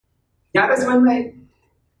यहां पे समझ में आए?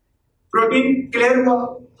 प्रोटीन क्लियर हुआ?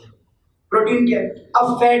 प्रोटीन क्या है?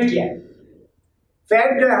 अब फैट क्या है?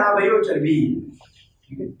 फैट जो है, हाँ भाई वो चर्बी,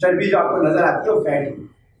 चर्बी जो आपको नजर आती है वो फैट है।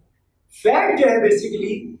 फैट जो है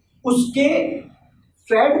बेसिकली उसके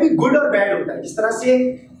फैट भी गुड और बैड होता है। जिस तरह से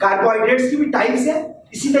कार्बोहाइड्रेट्स की भी टाइप्स है,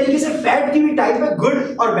 इसी तरीके से फैट की भी टाइप है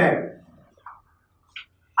गुड और बैड।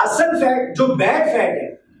 असल फैट जो बैड फैट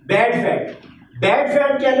है, बैड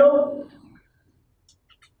फैट क्या लो?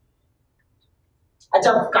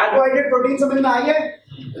 अच्छा, कार्बोहाइड्रेट प्रोटीन समझ में आई है?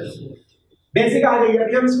 बेसिक आ गई है।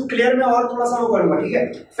 अभी हम इसको क्लियर में और थोड़ा सा वो करूंगा, ठीक है?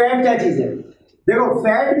 फैट क्या चीज है? देखो,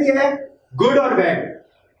 फैट भी है गुड और बैड।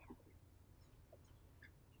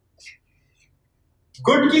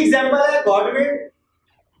 गुड की एग्जांपल है गॉड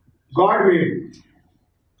मेड,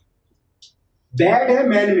 बैड है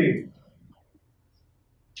मैन मेड।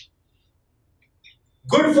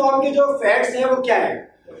 गुड फॉर्म के जो फैट्स हैं वो क्या है?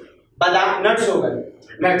 बादाम, नट्स हो गए,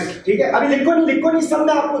 नट्स, ठीक है? अभी लिखो नहीं, सब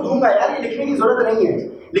मैं आपको दूंगा यार, ये लिखने की जरूरत नहीं है,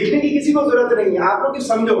 लिखने की किसी को जरूरत नहीं है, आप लोग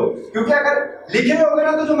समझो। क्योंकि अगर लिखे होगे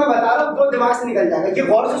ना तो जो मैं बता रहा हूं वो दिमाग से निकल जाएगा। ये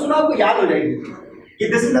गौर से सुना, आपको याद हो जाएगी कि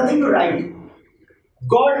this is nothing to right.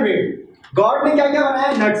 God made, God ने क्या क्या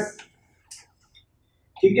बनाया? नट्स,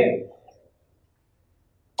 ठीक है?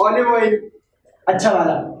 ऑलिव ऑयल अच्छा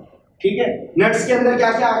वाला, ठीक है? नट्स के अंदर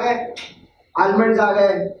क्या क्या आ गए? आलमंड्स आ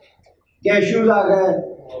गए, कैश्यूज आ गए,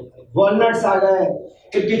 वॉलनट्स आ गए,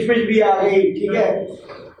 फिर किशमिश भी आ गई, ठीक है?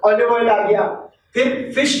 ऑलिव ऑयल आ गया।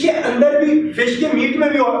 फिर फिश के अंदर भी, फिश के मीट में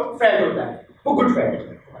भी फैट होता है, वो गुड फैट,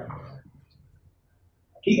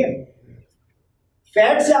 ठीक है?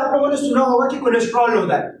 फैट से आप लोगों ने सुना होगा कि कोलेस्ट्रॉल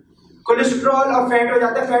होता है, कोलेस्ट्रॉल और फैट हो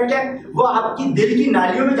जाता है। फैट क्या है? वो आपकी दिल की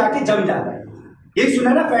नालियों में जाके जम जाता है, यही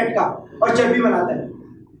सुना ना फैट का, और चर्बी बनाता है।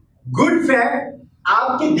 गुड फैट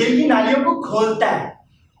आपके दिल की नालियों को खोलता है,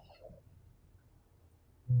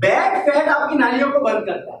 बैड फैट आपकी नालियों को बंद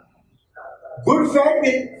करता है। गुड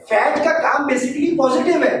फैट का काम बेसिकली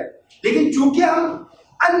पॉजिटिव है, लेकिन चूंकि हम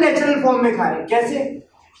अननेचुरल फॉर्म में खा रहे हैं। कैसे?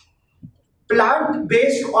 प्लांट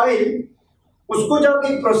बेस्ड ऑयल, उसको जब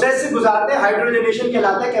एक प्रोसेस से गुजारते हैं, हाइड्रोजनेशन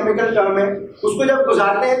कहलाता है केमिकल टर्म में, उसको जब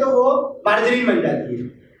गुजारते हैं तो वो मार्जरीन बन जाती है।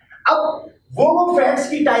 अब वो फैट्स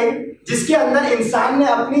की टाइप जिसके अंदर इंसान ने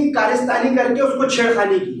अपनी कारस्तानी करके उसको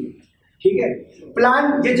छेड़खानी की है, ठीक है?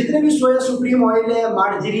 प्लांट, ये जितने भी सोया सुप्रीम ऑयल है,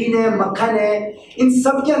 मार्जरीन है, मक्खन है, इन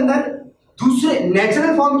सब के अंदर दूसरे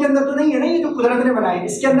नेचुरल फॉर्म के अंदर तो नहीं है ना, ये जो कुदरत ने बनाए,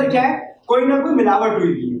 इसके अंदर क्या है? कोई ना कोई मिलावट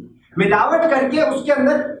हुई है। मिलावट करके उसके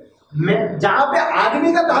अंदर जहां पे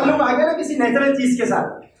आदमी का ताल्लुक आ गया ना किसी नेचुरल चीज के साथ,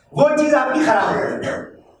 वो चीज आपकी खराब है।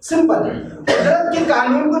 सिंपल, कुदरत के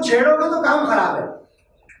कानून को छेड़ोगे तो काम खराब है,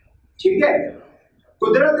 ठीक है?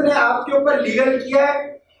 कुदरत ने आपके ऊपर लीगल किया है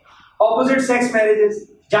ऑपोजिट सेक्स मैरिजेस,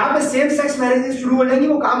 जहां पे सेम सेक्स मैरिजेस शुरू हो जाएंगी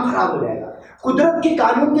वो काम खराब हो जाएगा। कुदरत के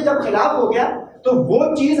कानून के जब खिलाफ हो गया तो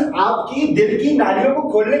वो चीज आपकी दिल की नालियों को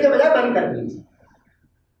खोलने के बजाय बंद कर दी।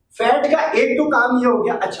 फैट का एक तो काम ये हो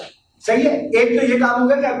गया, अच्छा सही है, एक तो ये काम हो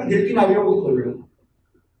गया कि आपकी दिल की नालियों को खोल लो।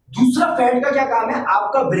 दूसरा फैट का क्या काम है?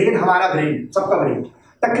 आपका ब्रेन, हमारा ब्रेन, सबका ब्रेन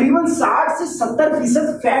तकरीबन 60 से 70%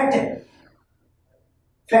 फैट है।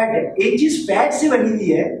 फैट है, एक चीज फैट से बनी हुई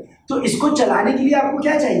है तो इसको चलाने के लिए आपको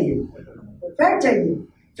क्या चाहिए? फैट चाहिए।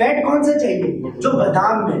 फैट कौन सा चाहिए? जो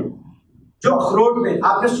बादाम में, जो अखरोट में,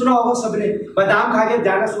 आपने सुना होगा सबने, बादाम खा के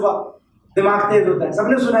जाना सुबह दिमाग तेज होता है,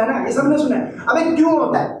 सबने सुना है ना, ये सबने सुना है। अबे क्यों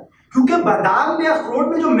होता है? क्योंकि बादाम में, अखरोट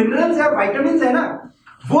में जो मिनरल्स है, विटामिन है ना,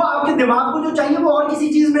 वो आपके दिमाग को जो चाहिए वो और किसी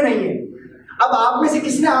चीज में नहीं है। अब आप में से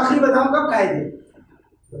किसने आखिरी बादाम कब खाए थे?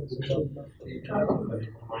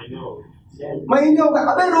 महीने हो गए।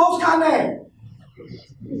 अबे रोज खाना है,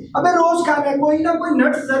 अबे रोज खाना है, कोई ना कोई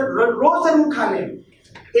नट्स रोज जरूर खाने,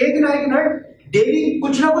 एक ना एक नट डेली,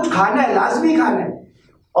 कुछ ना कुछ खाना है, लाजमी खाना है।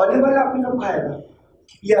 ऑलिव ऑयल आपने कब खाया था?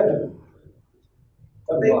 किया था?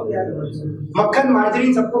 मक्खन,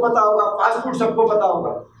 मार्जरीन सबको पता होगा, फास्ट फूड सबको पता होगा।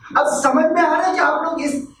 अब समझ में आ रहा है कि आप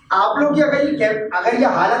लोग की अगर ये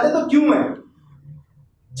हालत है तो क्यों है?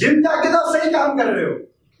 जिम जाके तो आप सही काम कर रहे हो,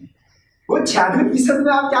 वो 96%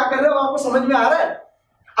 में आप क्या कर रहे हो आपको समझ में आ रहा है।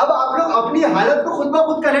 अब आप लोग अपनी हालत को खुद ब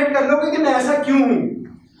खुद कनेक्ट कर लोगे कि मैं ऐसा क्यों हूं,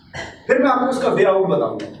 फिर मैं आपको उसका वे आउट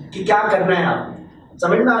बताऊंगा कि क्या करना है। आप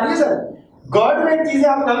समझ में आ रही है सर? गॉड मेड चीजें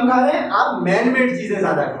आप कम खा रहे हैं, आप मैन मेड चीजें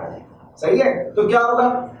ज्यादा खा रहे हैं, सही है? तो क्या होगा?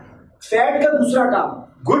 फैट का दूसरा काम,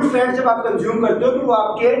 गुड फैट जब आप कंज्यूम करते हो तो वो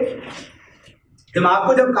आपके दिमाग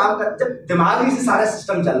को जब दिमाग ही से सारा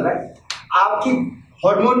सिस्टम चल रहा है, आपकी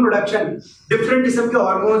हार्मोन प्रोडक्शन, डिफरेंट किस्म के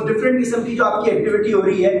हार्मोन्स, डिफरेंट किस्म की जो आपकी एक्टिविटी हो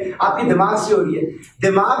रही है आपके दिमाग से हो रही है।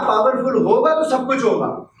 दिमाग पावरफुल होगा तो सब कुछ होगा,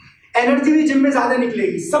 एनर्जी भी जिम में ज्यादा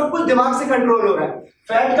निकलेगी, सब कुछ दिमाग से कंट्रोल हो रहा है।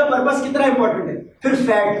 फैट का पर्पस कितना इंपॉर्टेंट है? फिर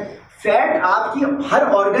फैट आपकी हर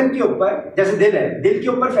ऑर्गन के ऊपर, जैसे दिल है, दिल के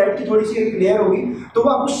ऊपर फैट की थोड़ी सी एक लेयर होगी तो वो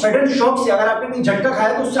आपको सडन शॉक से, अगर आपने कहीं झटका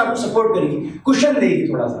खाया तो उससे आपको सपोर्ट करेगी, कुशन देगी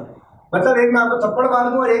थोड़ा सा। मतलब एक मैं आपको थप्पड़ मार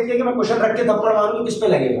दूं और एक ये कि मैं कुशन रख के थप्पड़ मारूं तो किस पे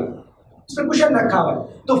लगेगा, इस पे कुशन रखा हुआ है।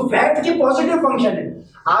 तो फैट की पॉजिटिव फंक्शन है,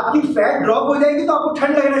 आपकी फैट ड्रॉप हो जाएगी तो आपको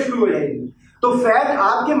ठंड लगना शुरू हो जाएगी। तो फैट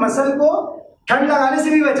आपके मसल को ठंड लगाने से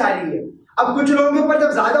भी बचा रही है। अब कुछ लोगों के ऊपर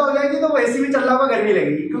जब ज्यादा हो जाएगी तो वो एसी में चल रहा हुआ गर्मी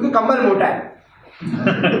लगेगी क्योंकि कंबल मोटा है।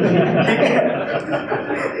 ठीक है,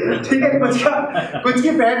 ठीक है, कुछ की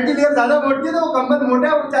फैट की लेयर ज्यादा मोटी है तो वो कंबल मोटा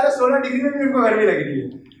है, वो बेचारा 16 डिग्री में भी उनको गर्मी लग रही है।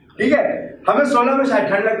 ठीक है, हमें 16 में शायद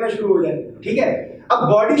ठंड लगना शुरू हो जाए। ठीक है, अब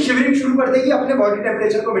बॉडी शिवरिंग शुरू कर देगी अपने बॉडी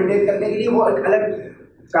टेम्परेचर को मेंटेन करने के लिए। वो एक अलग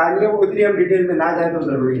कहानी है, वो उतनी हम डिटेल में ना जाए तो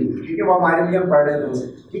जरूरी नहीं। ठीक है, वो हमारे लिए हम पढ़ रहे हैं।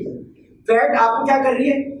 ठीक है, फैट आपको क्या कर रही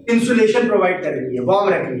है, इंसुलेशन प्रोवाइड कर रही है, वार्म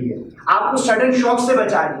रख रही है, आपको सडन शॉक से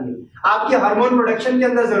बचा रही है, आपके हार्मोन प्रोडक्शन के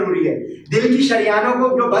अंदर जरूरी है। दिल की शरियानों को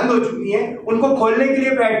जो बंद हो चुकी हैं उनको खोलने के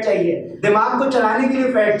लिए फैट चाहिए, दिमाग को चलाने के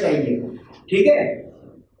लिए फैट चाहिए। ठीक है,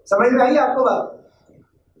 समझ में आई आपको बात?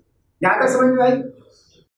 यहां तक समझ में आई?